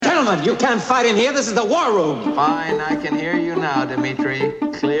gentlemen, you can't fight in here. This is the war room. Fine, I can hear you now, Dimitri.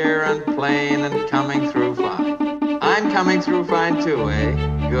 Clear and plain and coming through fine. I'm coming through fine too,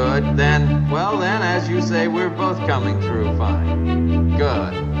 eh? Good. Then, as you say, we're both coming through fine.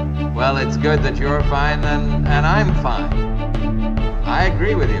 Good. Well, it's good that you're fine and I'm fine. I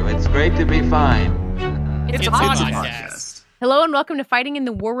agree with you. It's great to be fine. It's a podcast. Hello and welcome to Fighting in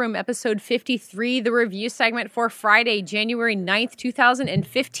the War Room, episode 53, the review segment for Friday, January 9th,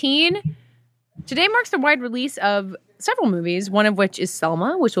 2015. Today marks the wide release of several movies, one of which is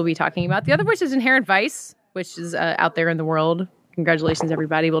Selma, which we'll be talking about. The other of which is Inherent Vice, which is out there in the world. Congratulations,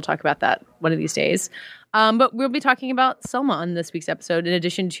 everybody. We'll talk about that one of these days. But we'll be talking about Selma on this week's episode, in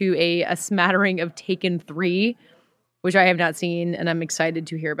addition to a smattering of Taken 3, which I have not seen, and I'm excited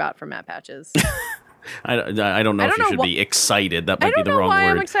to hear about from Matt Patches. I don't know if you should be excited. That might be the wrong word. I don't know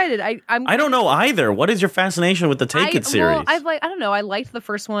why I'm excited. I don't know either. What is your fascination with the Taken series? Well, I don't know. I liked the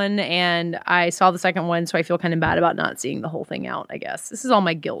first one, and I saw the second one, so I feel kind of bad about not seeing the whole thing out, I guess. This is all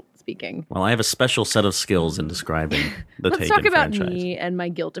my guilt speaking. Well, I have a special set of skills in describing the Taken franchise. Let's talk about me and my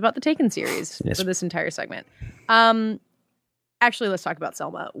guilt about the Taken series for this entire segment. Actually, let's talk about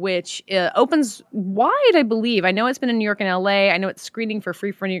Selma, which opens wide, I believe. I know it's been in New York and LA. I know it's screening for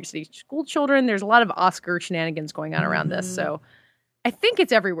free for New York City school children. There's a lot of Oscar shenanigans going on around this. So I think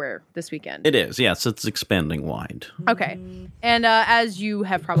it's everywhere this weekend. It is, yes. It's expanding wide. Okay. And as you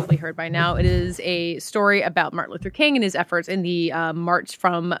have probably heard by now, it is a story about Martin Luther King and his efforts in the march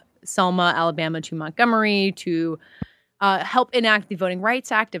from Selma, Alabama to Montgomery to help enact the Voting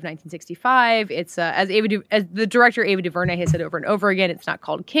Rights Act of 1965. It's as the director Ava DuVernay has said over and over again, it's not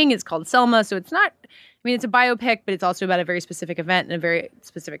called King, it's called Selma. So it's not. I mean, it's a biopic, but it's also about a very specific event and a very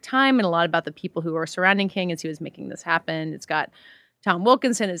specific time, and a lot about the people who are surrounding King as he was making this happen. It's got Tom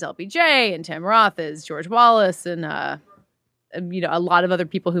Wilkinson as LBJ and Tim Roth as George Wallace, and a lot of other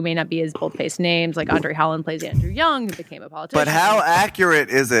people who may not be as bold-faced names, like Andre Holland plays Andrew Young, who became a politician. But how accurate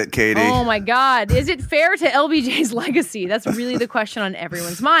is it, Katie? Oh my God. Is it fair to LBJ's legacy? That's really the question on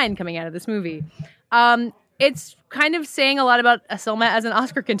everyone's mind coming out of this movie. It's kind of saying a lot about Selma as an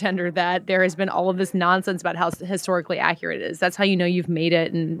Oscar contender, that there has been all of this nonsense about how historically accurate it is. That's how you know you've made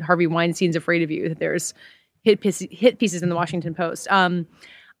it, and Harvey Weinstein's afraid of you, that there's hit pieces in the Washington Post.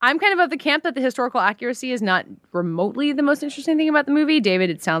 I'm kind of the camp that the historical accuracy is not remotely the most interesting thing about the movie.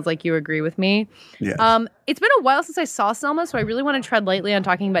 David, it sounds like you agree with me. Yes. It's been a while since I saw Selma, so I really want to tread lightly on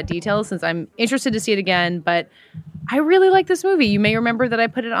talking about details since I'm interested to see it again. But I really like this movie. You may remember that I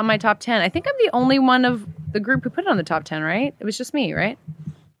put it on my top 10. I think I'm the only one of the group who put it on the top 10, right? It was just me, right?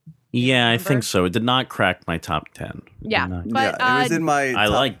 Yeah, I think so. It did not crack my top 10. Yeah. But, it was in I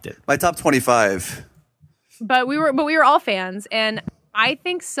liked it. My top 25. But we were all fans, and I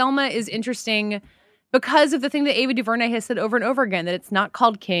think Selma is interesting because of the thing that Ava DuVernay has said over and over again, that it's not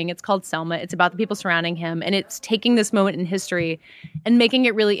called King, it's called Selma. It's about the people surrounding him, and it's taking this moment in history and making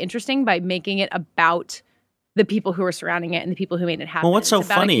it really interesting by making it about the people who are surrounding it and the people who made it happen. Well, what's so it's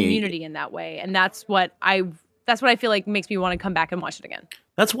about funny? a community in that way, and that's what I feel like makes me want to come back and watch it again.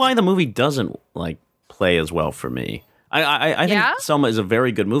 That's why the movie doesn't play as well for me. I think Selma is a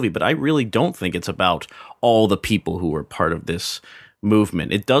very good movie, but I really don't think it's about all the people who were part of this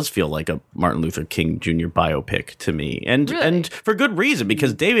movement. It does feel like a Martin Luther King Jr. biopic to me, and for good reason,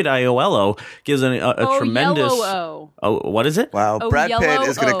 because David Oyelowo gives a tremendous. What is it? Wow, Brad Pitt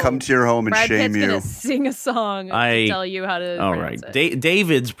is going to come to your home and shame you. Brad Pitt's going to sing a song to tell you how to. All right,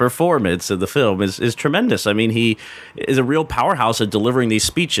 David's performance of the film is tremendous. I mean, he is a real powerhouse at delivering these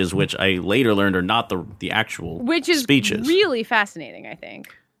speeches, which I later learned are not the actual speeches. Really fascinating, I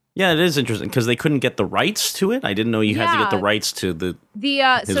think. Yeah, it is interesting because they couldn't get the rights to it. I didn't know you had to get the rights to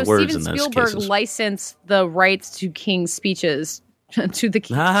his so words Steven in those Spielberg cases. licensed the rights to King's speeches to the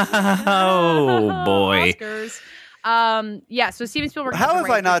King. Oh boy! Oscars. So Steven Spielberg. How have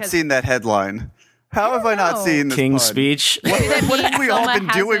I not seen that headline? How have I not seen this King's pun? speech? What have we all been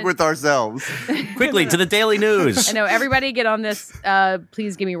doing with ourselves? Quickly to the Daily News. I know, everybody get on this.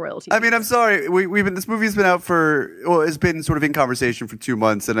 Please give me royalties. I mean, I'm sorry. This movie's been out it's been sort of in conversation for 2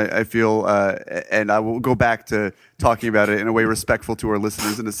 months, and I feel, and I will go back to talking about it in a way respectful to our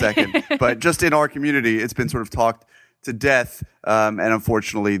listeners in a second. But just in our community, it's been sort of talked to death, and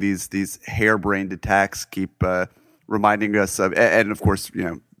unfortunately, these harebrained attacks keep reminding us of, and of course,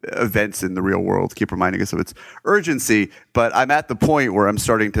 events in the real world keep reminding us of its urgency. But I'm at the point where I'm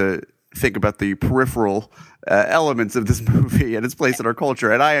starting to think about the peripheral elements of this movie and its place in our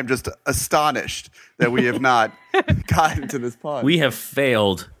culture, and I am just astonished that we have not gotten to this point. We have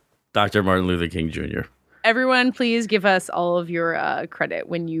failed Dr. Martin Luther King Jr. Everyone, please give us all of your credit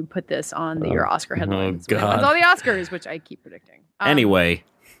when you put this on your Oscar headlines. God. It's all the Oscars, which I keep predicting. Anyway,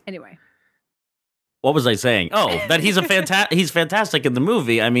 Anyway. What was I saying? Oh, that he's he's fantastic in the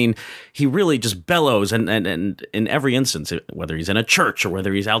movie. I mean, he really just bellows, and in every instance, whether he's in a church or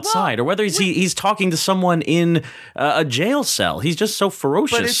whether he's outside or whether he's talking to someone in a jail cell, he's just so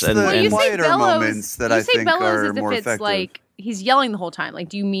ferocious. But it's the quieter moments that I think are more effective. Like he's yelling the whole time. Like,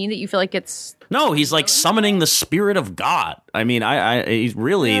 do you mean that you feel like it's? No, he's like summoning the spirit of God. I mean, he's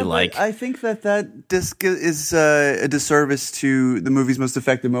really like. I think that is a disservice to the movie's most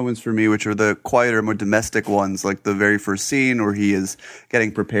effective moments for me, which are the quieter, more domestic ones, like the very first scene where he is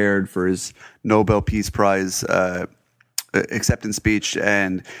getting prepared for his Nobel Peace Prize acceptance speech,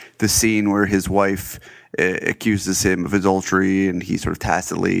 and the scene where his wife accuses him of adultery, and he sort of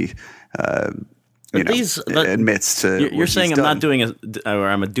tacitly. Admits to. You're saying I'm not doing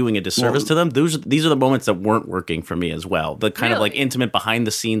I'm doing a disservice to them. These are the moments that weren't working for me as well. The kind of like intimate behind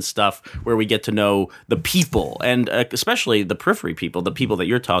the scenes stuff where we get to know the people, and especially the periphery people, the people that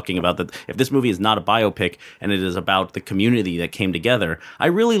you're talking about. That if this movie is not a biopic and it is about the community that came together, I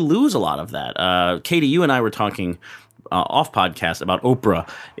really lose a lot of that. Katie, you and I were talking off podcast about Oprah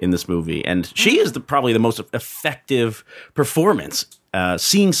in this movie, and she is probably the most effective performance.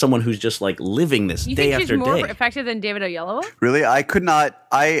 Seeing someone who's just like living this day after day. You think she's more effective than David Oyelowo? Really? I could not.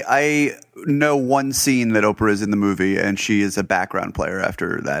 I know one scene that Oprah is in the movie, and she is a background player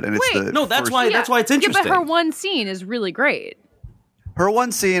after that. And that's why it's interesting. Yeah, but her one scene is really great. Her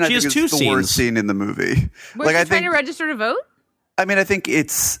one scene, I think, is the worst scene in the movie. Was she trying to register to vote? I mean, I think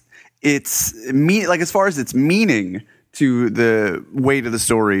it's like as far as its meaning to the weight of the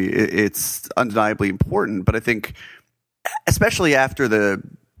story, it's undeniably important. But I think, especially after the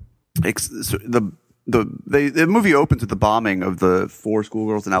movie opens with the bombing of the 4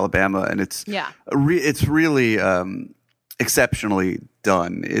 schoolgirls in Alabama, and it's really exceptionally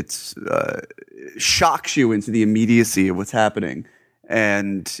done. It's shocks you into the immediacy of what's happening,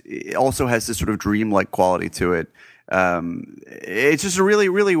 and it also has this sort of dreamlike quality to it. It just really,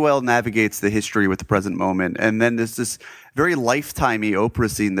 really well navigates the history with the present moment, and then there's this very lifetimey Oprah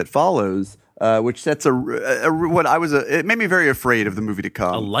scene that follows. Which sets it made me very afraid of the movie to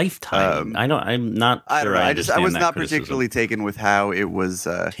come. A lifetime. I'm not sure I was not particularly taken with how it was,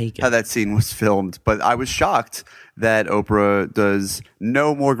 how that scene was filmed, but I was shocked that Oprah does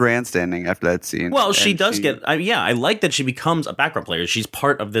no more grandstanding after that scene. Well, I like that she becomes a background player. She's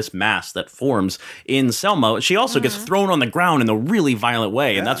part of this mass that forms in Selma. She also gets thrown on the ground in a really violent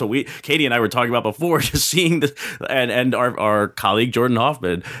way, and that's what Katie and I were talking about before, just seeing this, and our colleague Jordan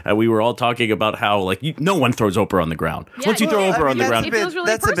Hoffman, we were all talking about how no one throws Oprah on the ground. Yeah, Once you throw Oprah on the ground,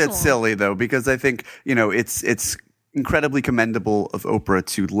 that's a bit silly though, because I think it's incredibly commendable of Oprah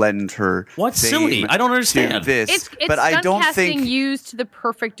to lend her. What's silly? I don't understand this. It's but I don't think used to the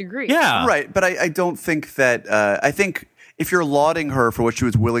perfect degree. Yeah, right. But I don't think that. I think if you're lauding her for what she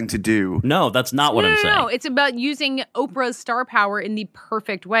was willing to do, no, that's not what I'm saying. No, it's about using Oprah's star power in the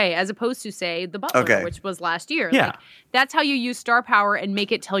perfect way, as opposed to say The Butler, which was last year. Yeah, that's how you use star power and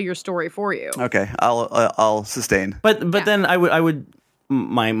make it tell your story for you. Okay, I'll sustain. But then I would.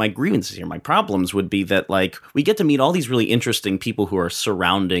 My grievances here, my problems would be that we get to meet all these really interesting people who are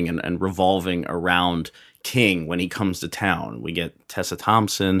surrounding and revolving around King when he comes to town. We get Tessa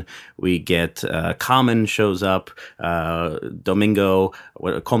Thompson, we get Common shows up, Coleman Domingo,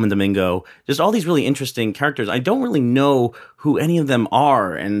 just all these really interesting characters. I don't really know who any of them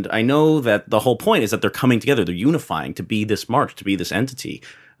are, and I know that the whole point is that they're coming together, they're unifying to be this march, to be this entity.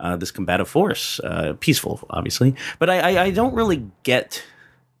 This combative force, peaceful, obviously. But I don't really get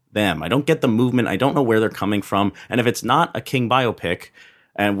them. I don't get the movement. I don't know where they're coming from. And if it's not a King biopic,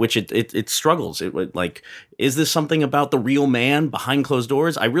 and which it struggles, it would is this something about the real man behind closed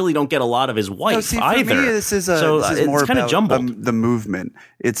doors? I really don't get a lot of his wife either. For me, this is more kind of jumbled. The movement.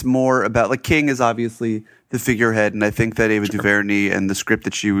 It's more about King is obviously the figurehead, and I think that Ava DuVernay and the script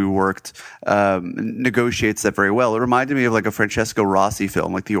that she worked negotiates that very well. It reminded me of a Francesco Rossi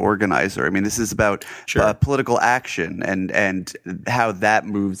film, like The Organizer. I mean, this is about political action and how that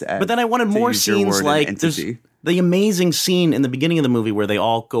moves. But then I wanted more scenes there's the amazing scene in the beginning of the movie where they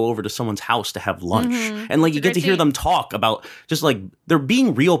all go over to someone's house to have lunch. And you get to hear them talk about just they're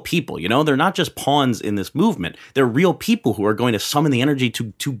being real people, they're not just pawns in this movement. They're real people who are going to summon the energy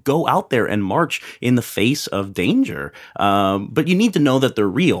to go out there and march in the face of danger. But you need to know that they're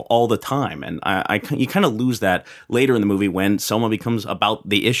real all the time. And you kind of lose that later in the movie when Selma becomes about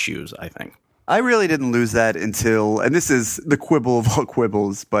the issues, I think. I really didn't lose that until, and this is the quibble of all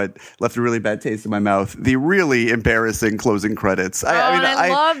quibbles, but left a really bad taste in my mouth, the really embarrassing closing credits. I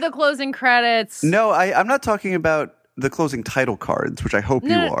love the closing credits. No, I'm not talking about the closing title cards, which I hope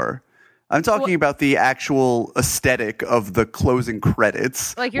you are. I'm talking about the actual aesthetic of the closing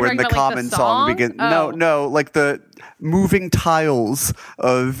credits, like you're when the talking about, Common like, the song song? begins. Oh. No, like the moving tiles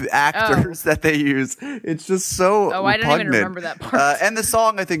of actors that they use. It's just so I didn't even repugnant. remember that part. And the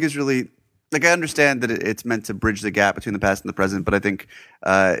song, I think, is really. Like, I understand that it's meant to bridge the gap between the past and the present, but I think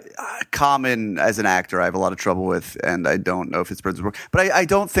Common as an actor, I have a lot of trouble with, and I don't know if it's work. But I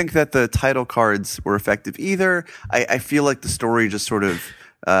don't think that the title cards were effective either. I feel like the story just sort of.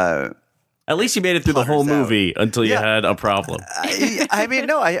 At least you made it through the whole movie until you had a problem. I mean,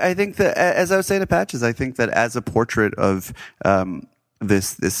 no, I think that, as I was saying to Patches, I think that as a portrait of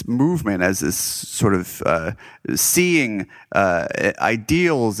this movement, as this sort of seeing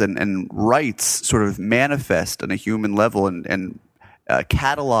ideals and rights sort of manifest on a human level and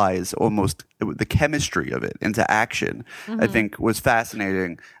catalyze almost the chemistry of it into action, I think was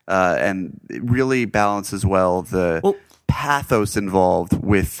fascinating, and it really balances well the pathos involved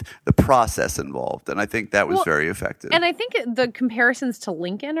with the process involved, and I think that was very effective. And I think the comparisons to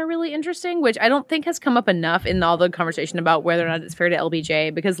Lincoln are really interesting, which I don't think has come up enough in all the conversation about whether or not it's fair to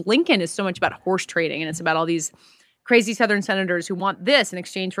LBJ, because Lincoln is so much about horse trading, and it's about all these crazy Southern senators who want this in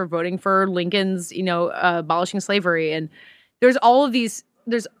exchange for voting for Lincoln's, abolishing slavery, and there's all of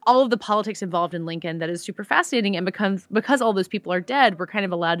the politics involved in Lincoln that is super fascinating, and because all those people are dead, we're kind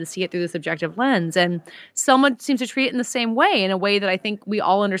of allowed to see it through this objective lens. And Selma seems to treat it in the same way, in a way that I think we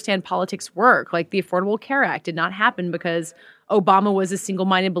all understand politics work. Like the Affordable Care Act did not happen because Obama was a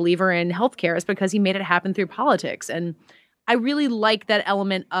single-minded believer in healthcare. It's because he made it happen through politics. And I really like that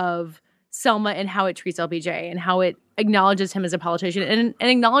element of Selma and how it treats LBJ and how it acknowledges him as a politician and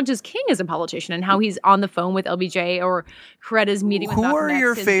acknowledges King as a politician and how he's on the phone with LBJ or Coretta's meeting with Who Malcolm are X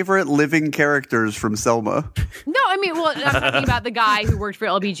your favorite living characters from Selma? No, I mean, I'm talking about the guy who worked for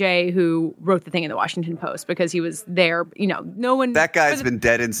LBJ who wrote the thing in the Washington Post because he was there. No one. That guy's been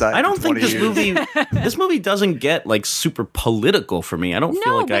dead inside. I don't think this years. this movie doesn't get like super political for me. I don't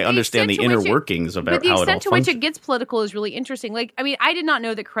feel like I understand the inner workings about how it all But the extent to which functions. it gets political is really interesting. Like, I mean, I did not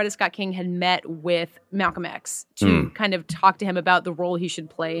know that Coretta Scott King had met with Malcolm X to kind of talk to him about the role he should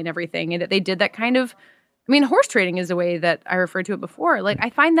play and everything, and that they did that kind of. I mean, horse trading is the way that I referred to it before. Like,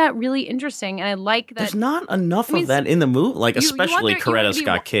 I find that really interesting, and I like that. There's not enough of that in the movie, like especially Coretta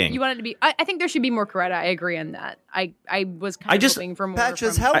Scott King. You want it to be. I think there should be more Coretta. I agree on that. I was kind of hoping for more.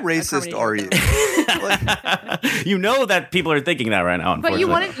 Patches, how racist are you? You know that people are thinking that right now. But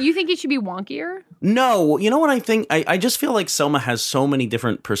you think it should be wonkier? No, you know what I think? I just feel like Selma has so many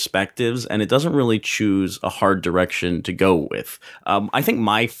different perspectives, and it doesn't really choose a hard direction to go with. I think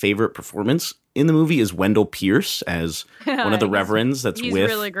my favorite performance in the movie is Wendell Pierce as one of the reverends he's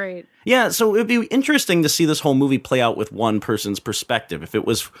really great. Yeah, so it'd be interesting to see this whole movie play out with one person's perspective. If it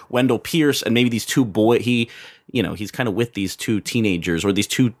was Wendell Pierce and maybe these two he's kind of with these two teenagers, or these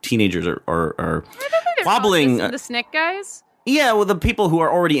two teenagers are wobbling. The SNCC guys? Yeah, well, the people who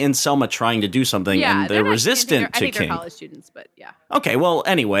are already in Selma trying to do something, and they're resistant to King. They're college students, but yeah. Okay, well,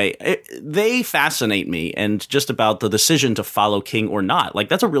 anyway, they fascinate me, and just about the decision to follow King or not. Like,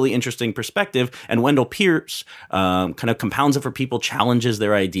 that's a really interesting perspective, and Wendell Pierce kind of compounds it for people, challenges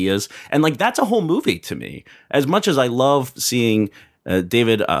their ideas, and, like, that's a whole movie to me. As much as I love seeing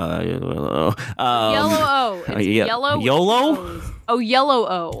David... Yellow O. It's yellow. YOLO? Oh, yellow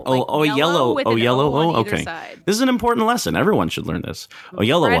O. Yellow. With Oh, an yellow O on O? either Okay. side. This is an important lesson. Everyone should learn this.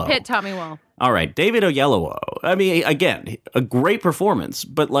 Yellow O. Brad Pitt taught me well. All right, David Oyelowo. I mean, again, a great performance,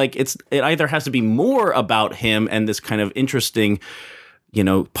 but like it either has to be more about him and this kind of interesting,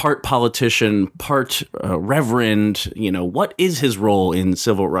 part politician, part reverend, what is his role in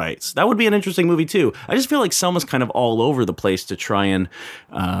civil rights? That would be an interesting movie too. I just feel like Selma's kind of all over the place to try and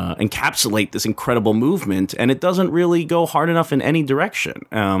encapsulate this incredible movement, and it doesn't really go hard enough in any direction.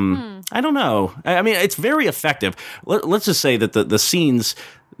 I don't know. I mean, it's very effective. Let's just say that the scenes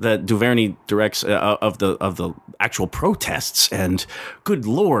that Duvernay directs of the actual protests, and good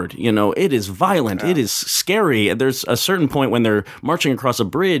Lord, it is violent, it is scary. And there's a certain point when they're marching across a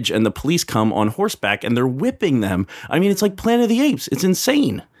bridge and the police come on horseback and they're whipping them. I mean, it's like Planet of the Apes. It's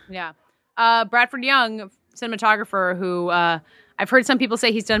insane. Yeah. Bradford Young, cinematographer, who I've heard some people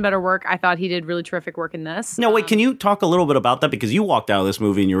say he's done better work. I thought he did really terrific work in this. No, wait, can you talk a little bit about that? Because you walked out of this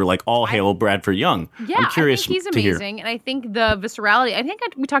movie and you were like, all hail Bradford Young. Yeah, I'm curious I think he's amazing. And I think the viscerality,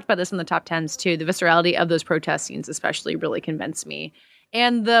 we talked about this in the top 10s too, the viscerality of those protest scenes especially really convinced me.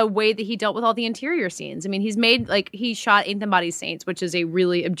 And the way that he dealt with all the interior scenes. I mean, he shot Ain't Them Bodies Saints, which is a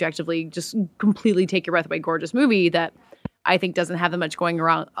really objectively just completely take your breath away gorgeous movie that I think doesn't have that much going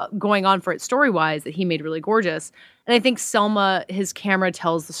on for it story-wise that he made really gorgeous. And I think Selma, his camera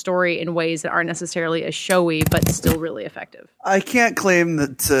tells the story in ways that aren't necessarily as showy, but still really effective. I can't claim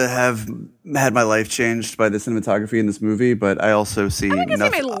that to have had my life changed by the cinematography in this movie, but I also see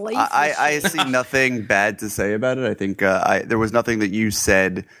nothing. I see nothing bad to say about it. I think there was nothing that you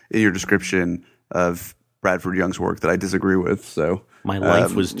said in your description of Bradford Young's work that I disagree with. So my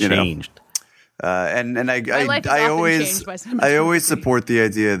life was changed. I always support the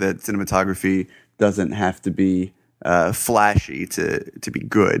idea that cinematography doesn't have to be flashy to be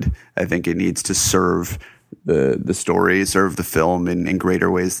good. I think it needs to serve the story, serve the film in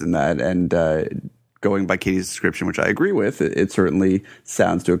greater ways than that. And going by Katie's description, which I agree with, it certainly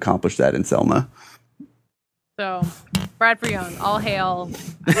sounds to accomplish that in Selma. So, Bradford Young, all hail.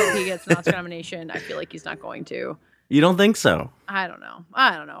 I hope he gets an Oscar nomination. I feel like he's not going to. You don't think so? I don't know.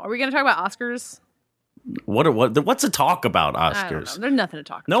 Are we going to talk about Oscars? What's to talk about Oscars? I don't know. There's nothing to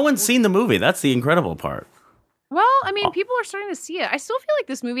talk about. No one's seen the movie. That's the incredible part. Well, I mean, people are starting to see it. I still feel like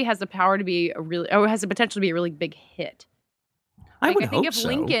this movie has the power to be has the potential to be a really big hit. I think if so.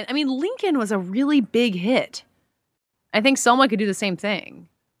 Lincoln was a really big hit. I think Selma could do the same thing.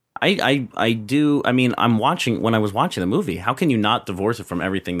 I do. I mean, when I was watching the movie, how can you not divorce it from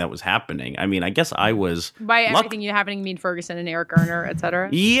everything that was happening? I mean, I guess I was... By everything happening, you mean Ferguson and Eric Garner, et cetera?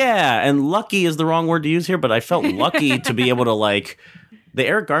 Yeah, and lucky is the wrong word to use here, but I felt lucky to be able to, the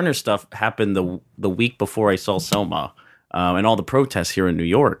Eric Garner stuff happened the week before I saw Selma, and all the protests here in New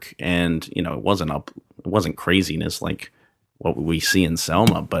York, and, it wasn't craziness like what we see in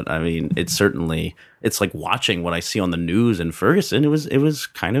Selma, but I mean, it's like watching what I see on the news in Ferguson. It was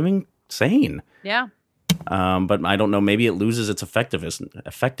kind of insane. Yeah. But I don't know. Maybe it loses its effectiveness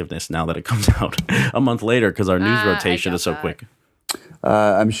now that it comes out a month later because our news rotation is so quick.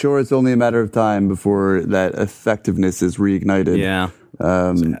 I'm sure it's only a matter of time before that effectiveness is reignited. Yeah.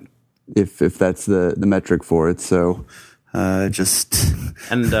 If that's the metric for it. So just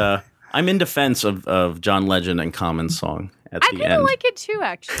and I'm in defense of John Legend and Common's song. I kind of like it too,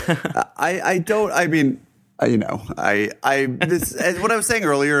 actually. I don't. I mean, this what I was saying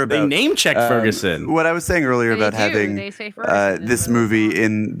earlier about they name check Ferguson. What I was saying earlier about having this movie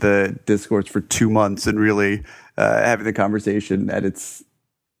in the discourse for 2 months and really having the conversation at its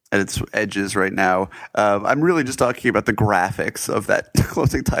edges right now. I'm really just talking about the graphics of that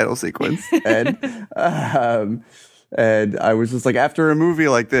closing title sequence, and I was just like, after a movie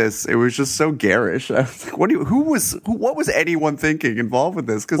like this, it was just so garish. I was like, what was anyone thinking involved with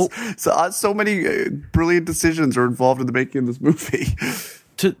this? Because so many brilliant decisions are involved in the making of this movie.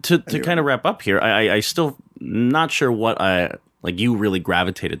 To kind of wrap up here, I still not sure what you really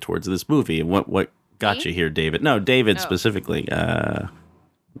gravitated towards this movie and what got you here, David. No, David specifically. I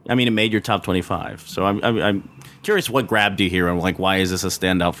mean, it made your top 25. So I'm curious what grabbed you here and why is this a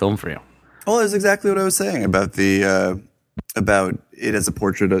standout film for you? Well, that's exactly what I was saying about about it as a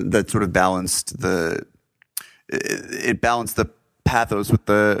portrait that sort of balanced the pathos with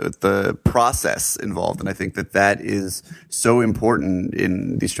the process involved, and I think that is so important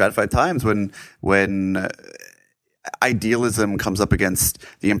in these stratified times when idealism comes up against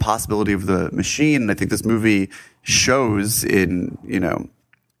the impossibility of the machine. And I think this movie shows in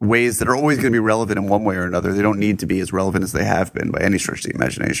ways that are always going to be relevant in one way or another. They don't need to be as relevant as they have been by any stretch of the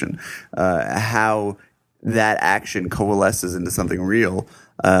imagination. How that action coalesces into something real.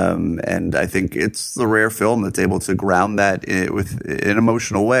 And I think it's the rare film that's able to ground that with an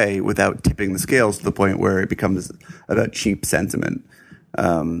emotional way without tipping the scales to the point where it becomes about cheap sentiment.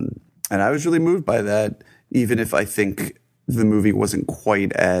 And I was really moved by that, even if I think the movie wasn't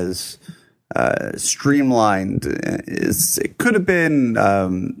quite as streamlined as it could have been,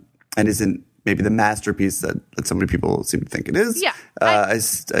 and isn't maybe the masterpiece that so many people seem to think it is. Yeah, I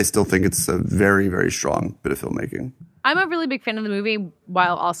still think it's a very, very strong bit of filmmaking. I'm a really big fan of the movie,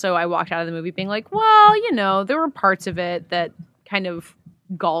 while also I walked out of the movie being like, well, there were parts of it that kind of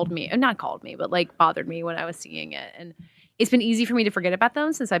galled me. Not galled me, but bothered me when I was seeing it. And it's been easy for me to forget about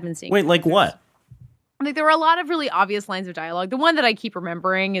them since I've been seeing it. Wait, like what? There were a lot of really obvious lines of dialogue. The one that I keep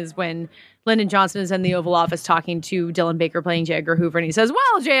remembering is when Lyndon Johnson is in the Oval Office talking to Dylan Baker playing J. Edgar Hoover, and he says,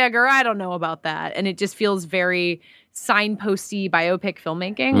 well, J. Edgar, I don't know about that. And it just feels very signposty biopic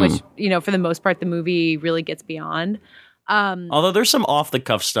filmmaking, which, for the most part, the movie really gets beyond. Although there's some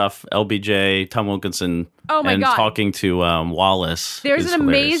off-the-cuff stuff, LBJ, Tom Wilkinson, talking to Wallace. There's an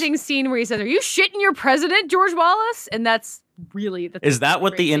amazing scene where he says, are you shitting your president, George Wallace? And that's is that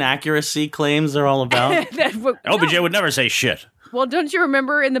what the inaccuracy claims are all about? LBJ would never say shit. Well, don't you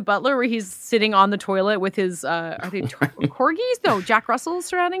remember in The Butler where he's sitting on the toilet with his, are they corgis? No, Jack Russell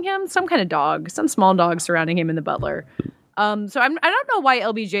surrounding him? Some kind of dog, some small dog surrounding him in The Butler. So I don't know why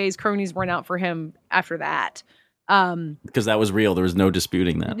LBJ's cronies weren't out for him after that. Because that was real. There was no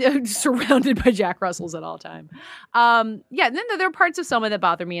disputing that. Surrounded by Jack Russells at all time. Then there are parts of Selma that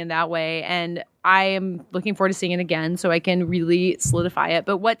bother me in that way, and I am looking forward to seeing it again so I can really solidify it.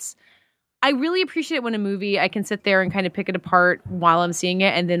 But I really appreciate when a movie, I can sit there and kind of pick it apart while I'm seeing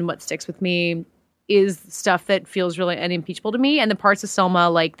it, and then what sticks with me is stuff that feels really unimpeachable to me. And the parts of Selma,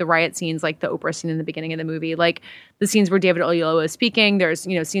 like the riot scenes, like the Oprah scene in the beginning of the movie, like the scenes where David Oyelowo is speaking, there's,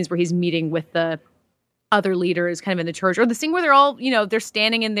 scenes where he's meeting with the other leaders kind of in the church, or the scene where they're all, they're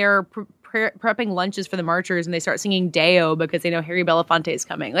standing in there prepping lunches for the marchers and they start singing Deo because they know Harry Belafonte is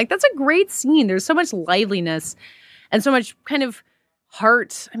coming. Like, that's a great scene. There's so much liveliness and so much kind of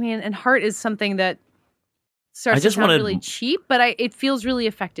heart. I mean, and heart is something that starts to sound really cheap, but it feels really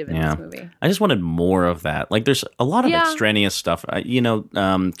effective in this movie. I just wanted more of that. Like, there's a lot of extraneous stuff.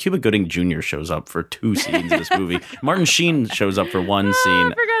 Cuba Gooding Jr. shows up for 2 scenes in this movie. Martin Sheen shows up for 1 scene. I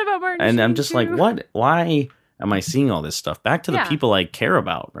forgot about Martin Sheen. And I'm just like, what? Why am I seeing all this stuff? Back to the people I care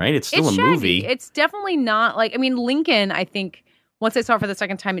about, right? It's still a movie. It's definitely not like, Lincoln, I think, once I saw it for the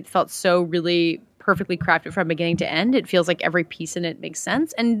second time, it felt so really perfectly crafted from beginning to end. It feels like every piece in it makes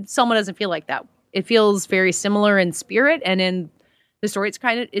sense. And Selma doesn't feel like that. It feels very similar in spirit and in the story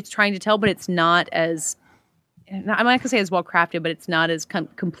it's trying to tell, but it's not as, I'm not going to say as well crafted, but it's not as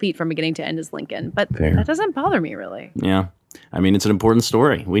complete from beginning to end as Lincoln. But that doesn't bother me really. Yeah. It's an important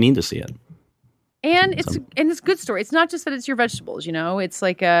story. We need to see it. And it's a good story. It's not just that it's your vegetables, It's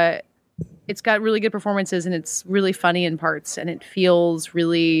like it's got really good performances and it's really funny in parts and it feels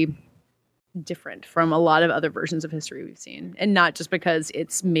really different from a lot of other versions of history we've seen. And not just because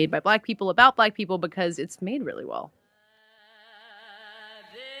it's made by Black people about Black people, because it's made really well.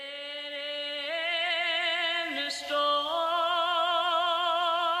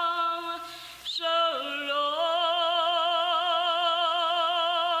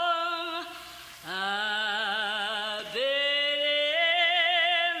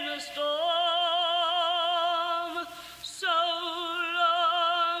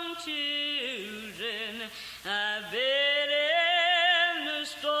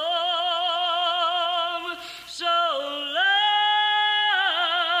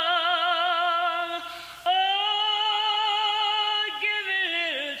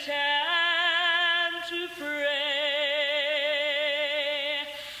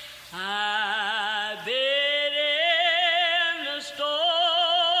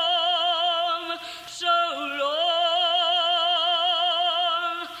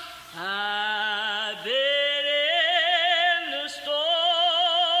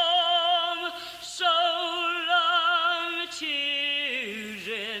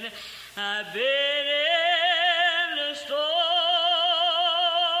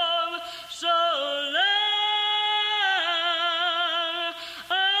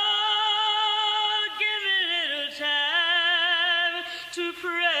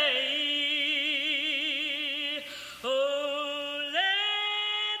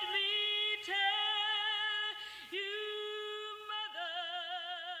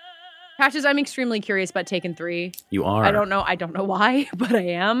 Patches, I'm extremely curious about Taken 3. You are. I don't know why, but I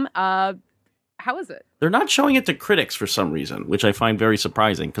am. How is it? They're not showing it to critics for some reason, which I find very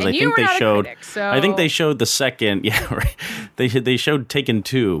surprising because I think they showed the second. Yeah, right. They showed Taken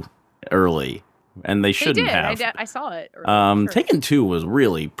 2 early, and they shouldn't have. I saw it early. Sure. Taken 2 was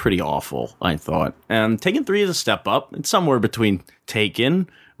really pretty awful, I thought. And Taken 3 is a step up. It's somewhere between Taken,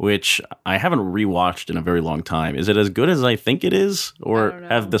 which I haven't rewatched in a very long time. Is it as good as I think it is? Or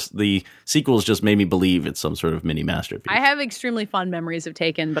have the sequels just made me believe it's some sort of mini masterpiece? I have extremely fond memories of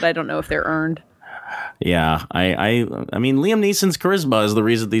Taken, but I don't know if they're earned. Yeah, I mean, Liam Neeson's charisma is the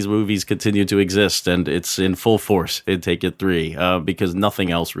reason these movies continue to exist, and it's in full force in Taken 3, because nothing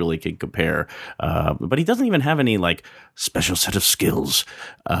else really can compare. But he doesn't even have any, like, special set of skills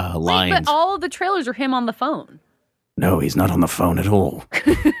lines. But all of the trailers are him on the phone. No, he's not on the phone at all.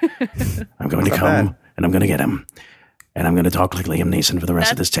 I'm going to come, and I'm going to get him. And I'm going to talk like Liam Neeson for the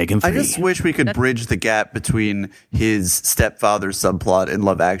rest of this Taken 3. I just wish we could bridge the gap between his stepfather subplot in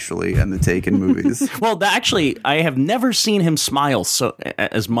Love Actually and the Taken movies. Well, actually, I have never seen him smile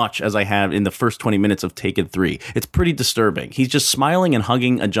as much as I have in the first 20 minutes of Taken 3. It's pretty disturbing. He's just smiling and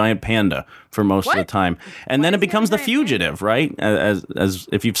hugging a giant panda for most of the time. And then it becomes The Fugitive, right? As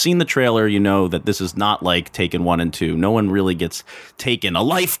if you've seen the trailer, you know that this is not like Taken 1 and 2. No one really gets taken. A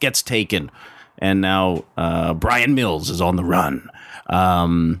life gets taken. And now Brian Mills is on the run,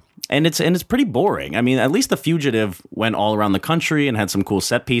 and it's pretty boring. I mean, at least The Fugitive went all around the country and had some cool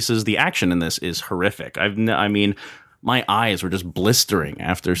set pieces. The action in this is horrific. I mean, my eyes were just blistering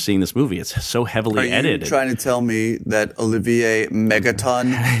after seeing this movie. It's so heavily edited. Are you trying to tell me that Olivier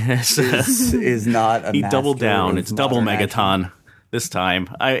Megaton is not a He doubled down. It's double Megaton action? this time.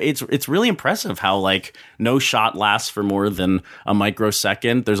 It's really impressive how like no shot lasts for more than a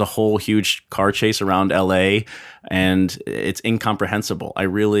microsecond. There's a whole huge car chase around LA, and it's incomprehensible. I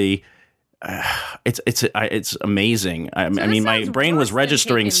really. It's amazing. I mean, my brain was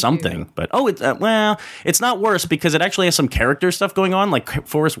registering something, but it's not worse because it actually has some character stuff going on. Like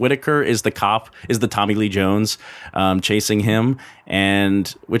Forrest Whitaker is the cop, is the Tommy Lee Jones chasing him, and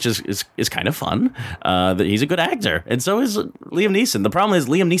which is kind of fun. That he's a good actor, and so is Liam Neeson. The problem is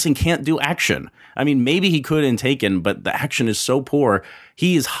Liam Neeson can't do action. I mean, maybe he could in Taken, but the action is so poor.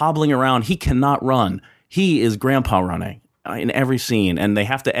 He is hobbling around. He cannot run. He is grandpa running in every scene, and they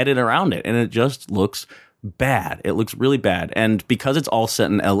have to edit around it, and it just looks bad. It looks really bad, and because it's all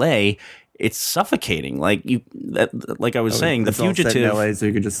set in LA, it's suffocating. Like I was saying, The Fugitive. All set in LA, so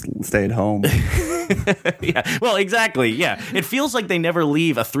you could just stay at home. Yeah, well, exactly. Yeah, it feels like they never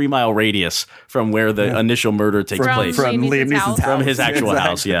leave a 3-mile radius from where the initial murder takes place. From Liam Neeson's house. From his actual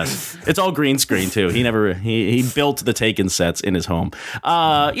house. Yes, it's all green screen too. He built the Taken sets in his home.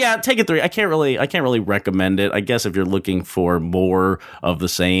 Taken 3. I can't really recommend it. I guess if you're looking for more of the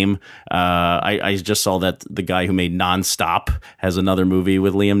same, I just saw that the guy who made Nonstop has another movie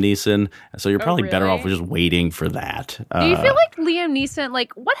with Liam Neeson. So you're probably better off with just waiting for that. Do you feel like Liam Neeson,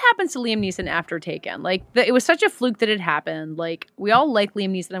 like what happens to Liam Neeson after Taken? Like it was such a fluke that it happened. Like we all like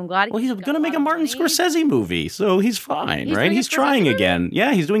Liam Neeson. I'm glad. Well, he's going to make a Martin Scorsese movie, so he's fine, right? He's trying again.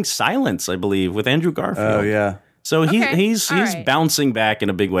 Yeah, he's doing Silence, I believe, with Andrew Garfield. Oh yeah. So he's bouncing back in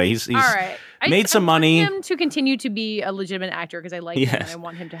a big way. He's all right. Made some money. I want him to continue to be a legitimate actor because I like him and I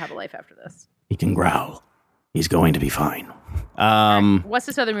want him to have a life after this. He can growl. He's going to be fine. What's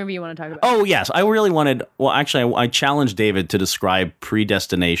this other movie you want to talk about? Oh, yes. I really wanted... Well, actually, I challenged David to describe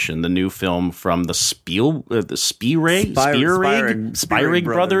Predestination, the new film from the Spierig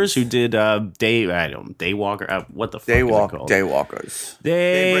brothers, who did Daywalker. What the fuck is it called?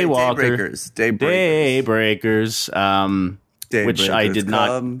 Daybreakers. Which I did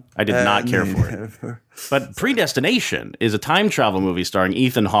not care for. But Predestination is a time travel movie starring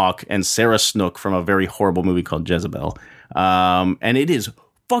Ethan Hawke and Sarah Snook from a very horrible movie called Jezebel. And it is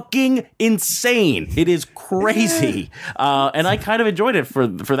fucking insane. It is crazy. And I kind of enjoyed it for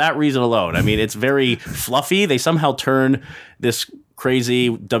that reason alone. I mean, it's very fluffy. They somehow turn this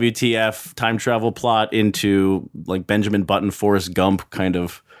crazy WTF time travel plot into like Benjamin Button, Forrest Gump kind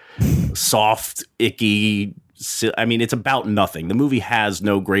of soft, icky. I mean, it's about nothing. The movie has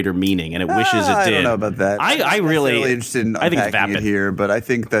no greater meaning, and it wishes it did. I don't know about that. I'm really interested in unpacking it here, but I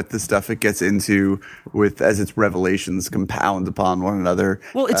think that the stuff it gets into as its revelations compound upon one another.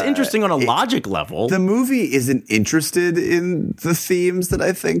 Well, it's interesting on a logic level. The movie isn't interested in the themes that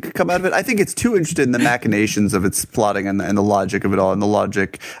I think come out of it. I think it's too interested in the machinations of its plotting and the logic of it all. And the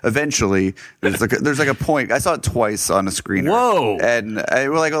logic, eventually, there's like a point. I saw it twice on a screener. Whoa! And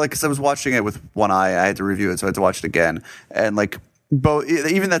because I was watching it with one eye, I had to review it, so to watch it again, and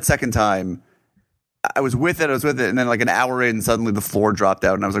even that second time I was with it, and then like an hour in, suddenly the floor dropped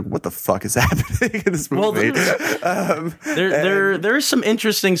out, and I was like, what the fuck is happening in this movie? There's some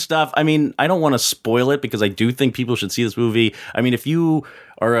interesting stuff. I mean, I don't want to spoil it because I do think people should see this movie. I mean, if you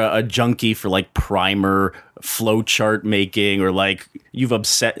are a junkie for like primer flowchart making, or like you've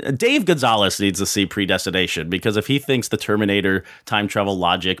upset Dave Gonzalez needs to see Predestination, because if he thinks the Terminator time travel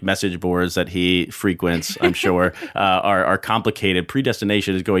logic message boards that he frequents, I'm sure, are complicated,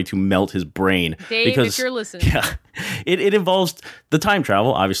 Predestination is going to melt his brain. Dave, because, if you're listening. Yeah, it involves the time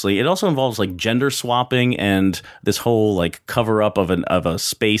travel, obviously. It also involves like gender swapping and this whole like cover up of a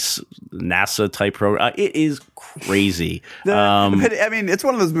space NASA type program. It is crazy. But I mean, it's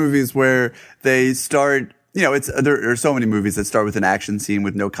one of those movies where they start. There are so many movies that start with an action scene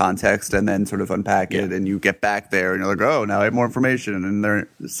with no context and then sort of unpack it, and you get back there and you're like, oh, now I have more information, and they're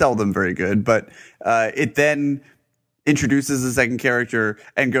seldom very good. But it then introduces a second character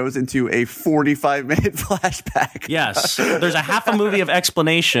and goes into a 45-minute flashback. Yes. There's a half a movie of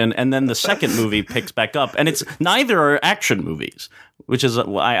explanation, and then the second movie picks back up. And it's neither are action movies, which is,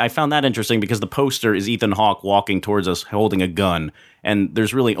 I found that interesting because the poster is Ethan Hawke walking towards us holding a gun. And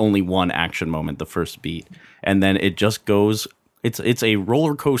there's really only one action moment, the first beat. And then it just goes... It's a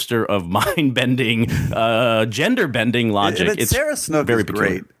roller coaster of mind-bending, gender-bending logic. But Sarah Snook is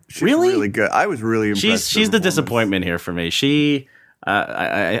great. She's really good. I was really impressed. She's the disappointment here for me.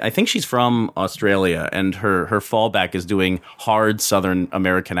 I think she's from Australia, and her fallback is doing hard Southern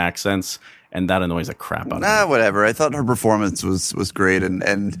American accents. and that annoys the crap out of me. Whatever. I thought her performance was great, and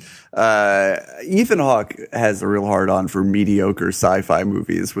Ethan Hawke has a real hard on for mediocre sci-fi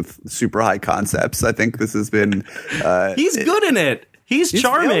movies with super high concepts. I think this has been. He's good in it. He's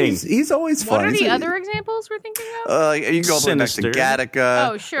charming. He's always fun. What are the other examples we're thinking of? You can go all the way back to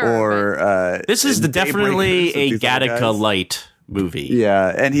Gattaca. Oh, sure. Or this is definitely a Gattaca light movie.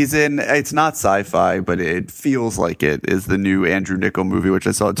 Yeah, and he's in. It's not sci-fi, but it feels like it is the new Andrew Niccol movie, which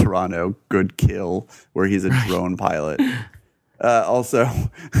I saw in Toronto. Good Kill, where he's a drone pilot. Also,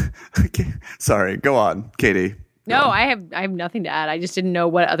 sorry. Go on, Katie. No, I have nothing to add. I just didn't know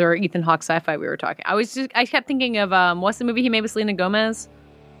what other Ethan Hawke sci-fi we were talking. I kept thinking of what's the movie he made with Selena Gomez?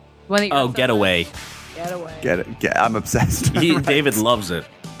 Getaway. Getaway. I'm obsessed. David loves it.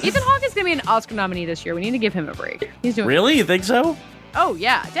 Ethan Hawke is going to be an Oscar nominee this year. We need to give him a break. He's doing Really? You think so? Oh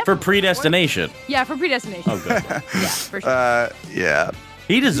yeah, definitely. For Predestination. Yeah, for Predestination. Oh, good. Yeah, for sure. Yeah.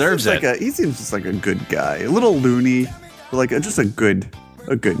 He deserves it. He seems just like a good guy. A little loony, but just a good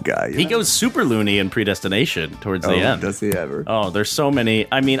guy. He goes super loony in Predestination towards the end. Does he ever? Oh, there's so many.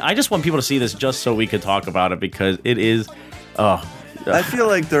 I mean, I just want people to see this just so we could talk about it because it is. I feel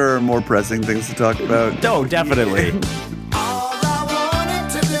like there are more pressing things to talk about. No, definitely.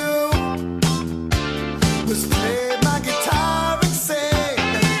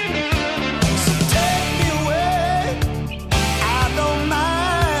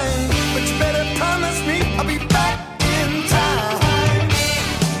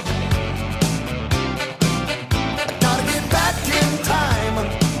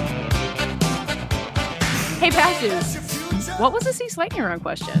 Hey, Patches, what was the Cease Lightning Round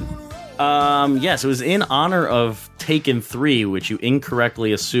question? Yes, it was in honor of Taken 3, which you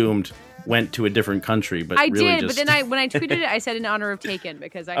incorrectly assumed went to a different country, but I really did, but then when I tweeted it, I said in honor of Taken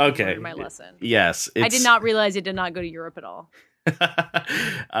because I learned my lesson. Yes. I did not realize it did not go to Europe at all.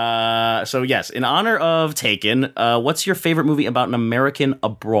 So yes, in honor of Taken, what's your favorite movie about an American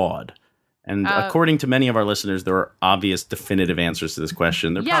abroad? And according to many of our listeners, there are obvious, definitive answers to this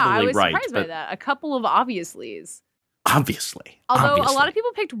question. They're probably right. I was surprised by that. A couple of obviously's. Obviously. Although a lot of people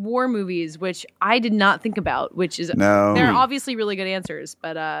picked war movies, which I did not think about, which is they're obviously really good answers,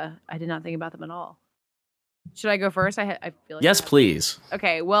 but I did not think about them at all. Should I go first? I feel like yes, please.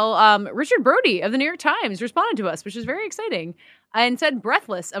 Okay. Well, Richard Brody of the New York Times responded to us, which is very exciting, and said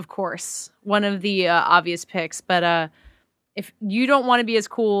Breathless, of course, one of the obvious picks. But if you don't want to be as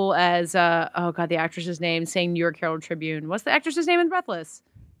cool as the actress's name saying New York Herald Tribune, what's the actress's name in Breathless?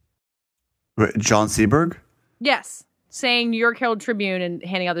 John Seberg? Yes. Saying New York Herald Tribune and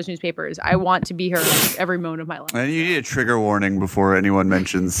handing out those newspapers. I want to be her every moment of my life. And you need a trigger warning before anyone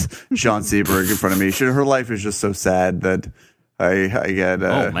mentions John Seberg in front of me. Her life is just so sad that I get...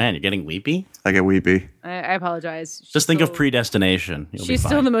 oh, man, you're getting weepy? I get weepy. I apologize. Just think of Predestination. She's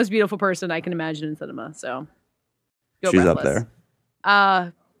still the most beautiful person I can imagine in cinema, so... She's up there.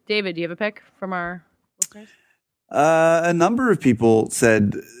 David, do you have a pick from our listeners? A number of people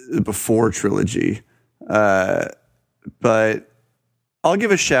said before trilogy, but I'll give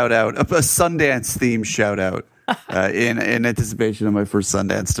a shout out, a Sundance themed shout out in anticipation of my first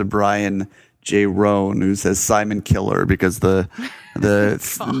Sundance to Brian J. Rohn, who says Simon Killer because the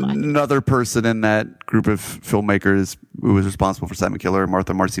another person in that group of filmmakers who was responsible for Simon Killer,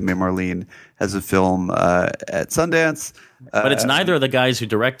 Martha Marcy May Marlene, has a film at Sundance. But it's neither of the guys who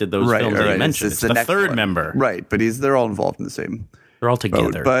directed those films that you mentioned. It's the third member. Right, but they're all involved in the same. They're all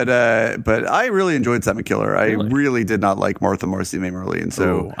together. But I really enjoyed Simon Killer. I really did not like Martha Marcy May Marlene.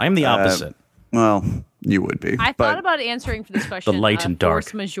 So I'm the opposite. Well, you would be. I thought about answering for this question. The light and dark.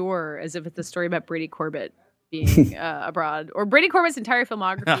 Force majeure, as if it's a story about Brady Corbett being abroad, or Brady Corbett's entire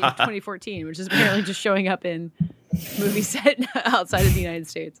filmography of 2014, which is apparently just showing up in movies set outside of the United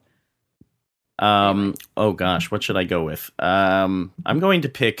States. Oh gosh, what should I go with? I'm going to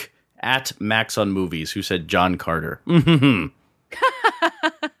pick at Max on Movies, who said John Carter.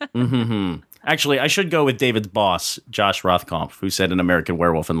 Actually, I should go with David's boss, Josh Rothkopf, who said An American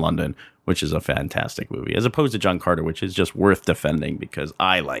Werewolf in London, which is a fantastic movie, as opposed to John Carter, which is just worth defending because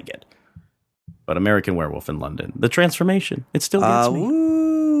I like it. But American Werewolf in London, the transformation, it still gets me.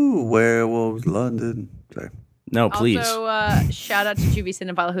 Woo, Werewolf London. Sorry. No, please. Also, shout out to Juvie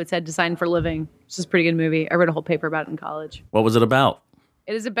Cinephile, who had said Design for Living. This is a pretty good movie. I read a whole paper about it in college. What was it about?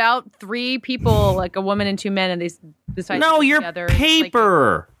 It is about three people, like a woman and two men, and they decide to No, your together.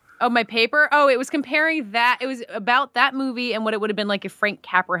 paper. Oh, my paper? Oh, it was comparing that. It was about that movie and what it would have been like if Frank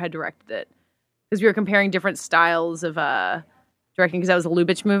Capra had directed it. Because we were comparing different styles of directing, because that was a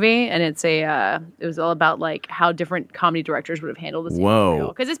Lubitsch movie, and it was all about like how different comedy directors would have handled this. Whoa.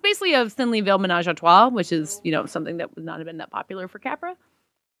 Because it's basically a thinly veiled menage a trois, which is, something that would not have been that popular for Capra.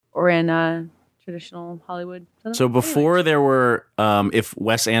 or in traditional Hollywood. So before there were, if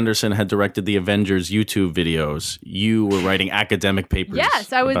Wes Anderson had directed the Avengers YouTube videos, you were writing academic papers.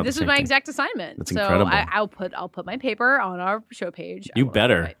 Yes, I was. This was my exact assignment. That's incredible. I'll put my paper on our show page. You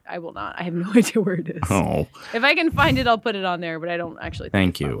better. I will not. I have no idea where it is. Oh. If I can find it, I'll put it on there. But I don't actually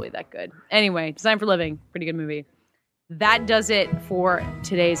think it's probably that good. Anyway, Design for Living, pretty good movie. That does it for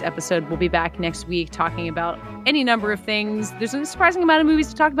today's episode. We'll be back next week talking about any number of things. There's a surprising amount of movies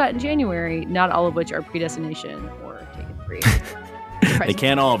to talk about in January, not all of which are Predestination or Taken 3. They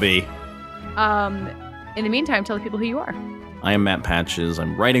can't all be. In the meantime, tell the people who you are. I am Matt Patches.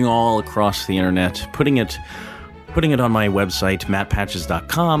 I'm writing all across the internet, putting it on my website,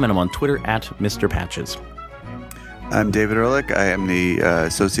 mattpatches.com, and I'm on Twitter at Mr. Patches. I'm David Ehrlich. I am the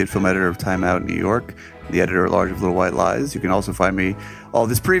associate film editor of Time Out New York, the editor-at-large of Little White Lies. You can also find me all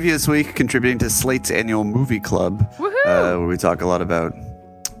this previous week contributing to Slate's annual movie club, where we talk a lot about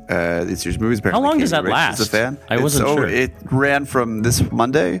this year's movies. How long does that last? Is a fan. I wasn't sure. It ran from this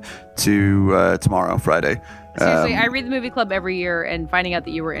Monday to tomorrow, Friday. Seriously, I read the movie club every year, and finding out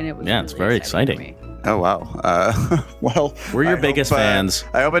that you were in it was it's very exciting. Oh, wow. Well, we're your biggest fans.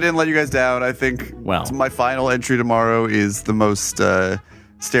 I hope I didn't let you guys down. I think my final entry tomorrow is the most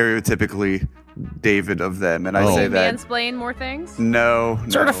stereotypally David of them, and I say that. Mansplain more things? No.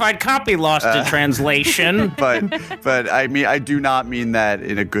 Certified copy lost in translation. But I mean, I do not mean that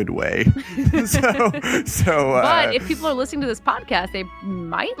in a good way. But if people are listening to this podcast, they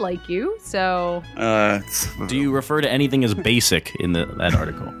might like you. So. Do you refer to anything as basic in that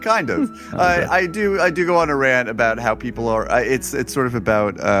article? Kind of. I do go on a rant about how people are. It's sort of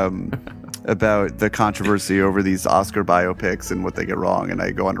about the controversy over these Oscar biopics and what they get wrong, and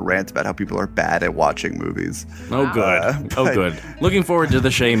I go on a rant about how people are bad at watching movies. Oh, good. Good. Looking forward to the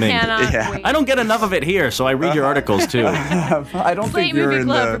shaming. Wait. I don't get enough of it here, so I read your articles too. I don't think you're in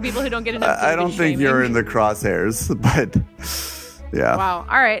the. For people who don't get enough. I don't think you're in the crosshairs, but yeah. Wow.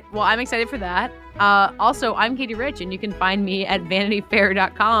 All right. Well, I'm excited for that. Also, I'm Katie Rich, and you can find me at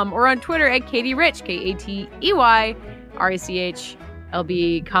VanityFair.com or on Twitter at Katie Rich, KateyRich. I'll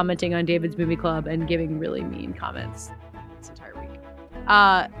be commenting on David's Movie Club and giving really mean comments this entire week.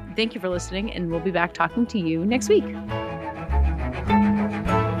 Thank you for listening, and we'll be back talking to you next week.